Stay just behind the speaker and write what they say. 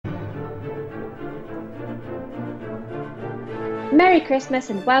Merry Christmas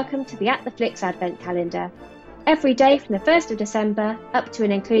and welcome to the At the Flicks Advent Calendar. Every day from the 1st of December up to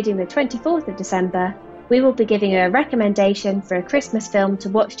and including the 24th of December, we will be giving you a recommendation for a Christmas film to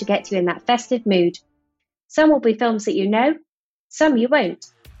watch to get you in that festive mood. Some will be films that you know, some you won't.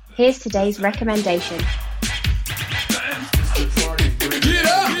 Here's today's recommendation.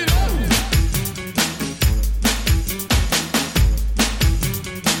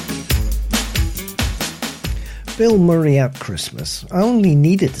 Bill Murray at Christmas. I only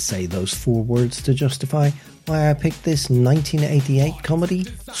needed to say those 4 words to justify why I picked this 1988 comedy,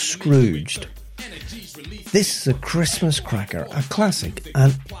 Scrooged. This is a Christmas cracker, a classic,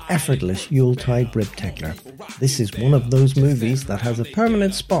 an effortless Yuletide rib tickler. This is one of those movies that has a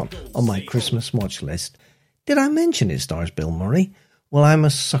permanent spot on my Christmas watch list. Did I mention it stars Bill Murray? Well, I'm a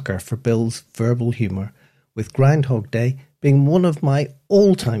sucker for Bill's verbal humour, with Groundhog Day being one of my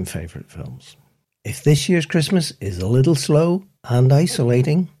all-time favourite films. If this year's Christmas is a little slow and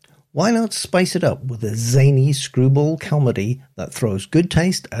isolating, why not spice it up with a zany screwball comedy that throws good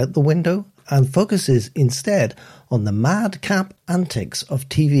taste out the window and focuses instead on the madcap antics of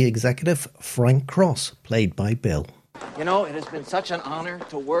TV executive Frank Cross, played by Bill. You know, it has been such an honor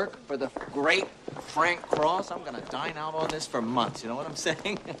to work for the great Frank Cross. I'm going to dine out on this for months, you know what I'm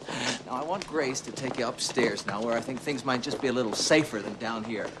saying? Now, I want Grace to take you upstairs now, where I think things might just be a little safer than down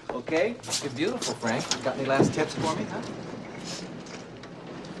here, okay? You're beautiful, Frank. Got any last tips for me, huh?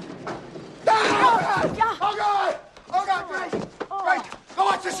 Oh, God! Oh, God, Grace! Grace, go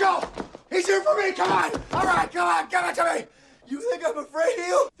watch the show! He's here for me, come on! All right, come on, give it to me! You think I'm afraid of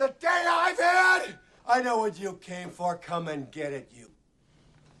you? The day I've had? I know what you came for. Come and get it, you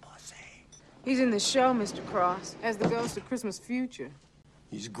pussy. He's in the show, Mr. Cross, as the ghost of Christmas future.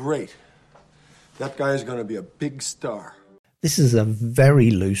 He's great. That guy is going to be a big star. This is a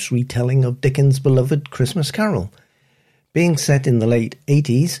very loose retelling of Dickens' beloved Christmas Carol. Being set in the late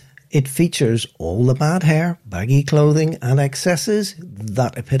 80s, it features all the bad hair, baggy clothing and excesses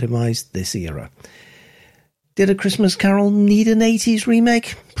that epitomised this era. Did A Christmas Carol need an 80s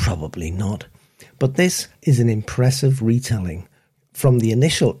remake? Probably not. But this is an impressive retelling. From the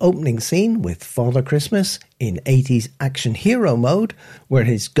initial opening scene with Father Christmas in 80s action hero mode, where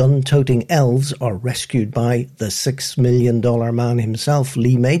his gun-toting elves are rescued by the $6 million man himself,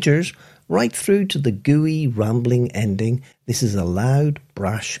 Lee Majors, right through to the gooey, rambling ending, this is a loud,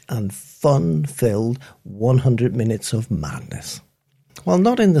 brash and fun-filled 100 minutes of madness. While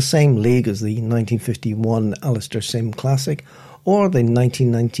not in the same league as the 1951 Alastair Sim classic, or the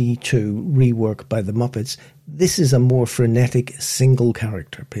 1992 rework by the Muppets, this is a more frenetic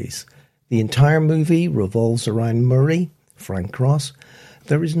single-character piece. The entire movie revolves around Murray, Frank Cross.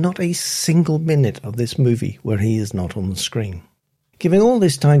 There is not a single minute of this movie where he is not on the screen. Giving all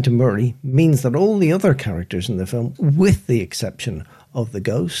this time to Murray means that all the other characters in the film, with the exception of the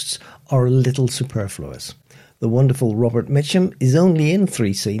ghosts, are a little superfluous. The wonderful Robert Mitchum is only in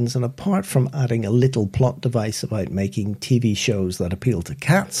 3 scenes, and apart from adding a little plot device about making TV shows that appeal to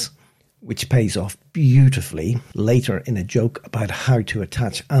cats, which pays off beautifully later in a joke about how to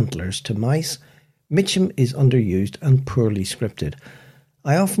attach antlers to mice, Mitchum is underused and poorly scripted.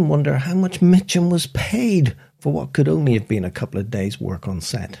 I often wonder how much Mitchum was paid for what could only have been a couple of days' work on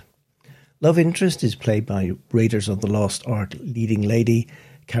set. Love interest is played by Raiders of the Lost Ark leading lady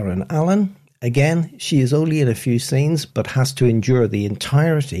Karen Allen. Again, she is only in a few scenes, but has to endure the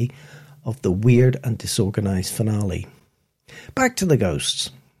entirety of the weird and disorganised finale. Back to the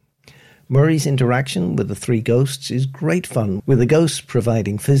ghosts. Murray's interaction with the 3 ghosts is great fun, with the ghosts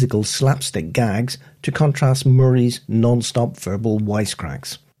providing physical slapstick gags to contrast Murray's non-stop verbal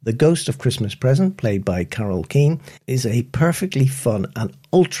wisecracks. The Ghost of Christmas Present, played by Carol Keane, is a perfectly fun and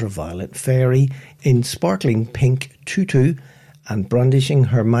ultraviolet fairy in sparkling pink tutu and brandishing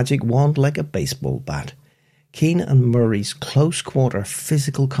her magic wand like a baseball bat. Keane and Murray's close-quarter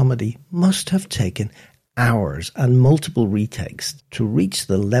physical comedy must have taken hours and multiple retakes to reach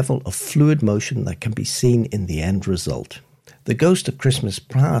the level of fluid motion that can be seen in the end result. The Ghost of Christmas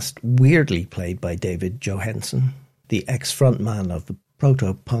Past, weirdly played by David Johansen, the ex-frontman of the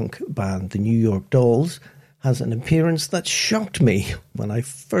proto-punk band The New York Dolls, has an appearance that shocked me when I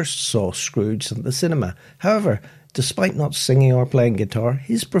first saw Scrooge at the cinema. However, despite not singing or playing guitar,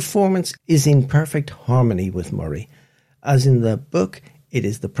 his performance is in perfect harmony with Murray. As in the book, it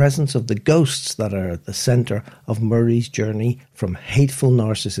is the presence of the ghosts that are at the centre of Murray's journey from hateful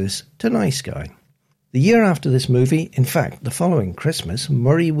narcissist to nice guy. The year after this movie, in fact, the following Christmas,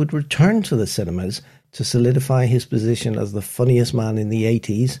 Murray would return to the cinemas to solidify his position as the funniest man in the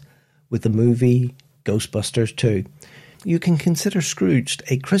 80s with the movie Ghostbusters 2. you can consider Scrooged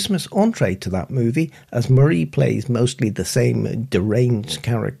a Christmas entree to that movie, as Murray plays mostly the same deranged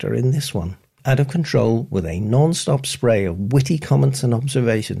character in this one. Out of control with a non-stop spray of witty comments and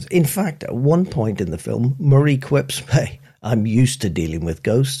observations. In fact, at one point in the film, Murray quips, "Hey, I'm used to dealing with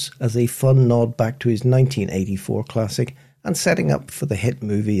ghosts," as a fun nod back to his 1984 classic and setting up for the hit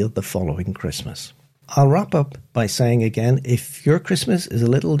movie of the following Christmas. I'll wrap up by saying again, if your Christmas is a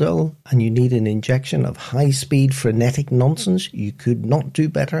little dull and you need an injection of high-speed frenetic nonsense, you could not do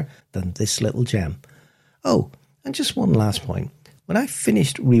better than this little gem. Oh, and just one last point. When I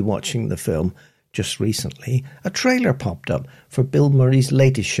finished rewatching the film just recently, a trailer popped up for Bill Murray's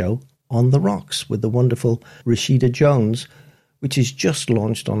latest show, On the Rocks, with the wonderful Rashida Jones, which is just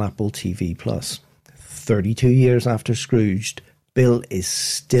launched on Apple TV+. 32 years after Scrooged, Bill is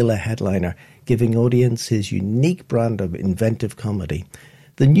still a headliner, giving audience his unique brand of inventive comedy.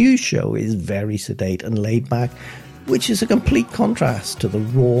 The new show is very sedate and laid back, which is a complete contrast to the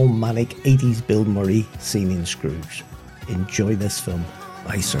raw, manic 80s Bill Murray seen in Scrooge. Enjoy this film.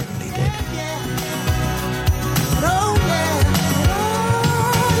 I certainly did.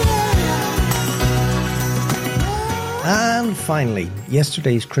 And finally,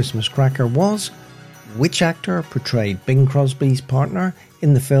 yesterday's Christmas cracker was: which actor portrayed Bing Crosby's partner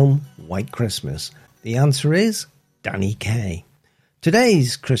in the film White Christmas? The answer is Danny Kaye.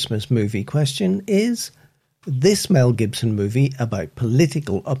 Today's Christmas movie question is: this Mel Gibson movie about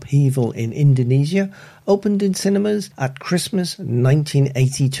political upheaval in Indonesia opened in cinemas at Christmas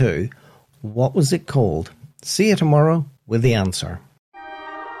 1982. What was it called? See you tomorrow with the answer.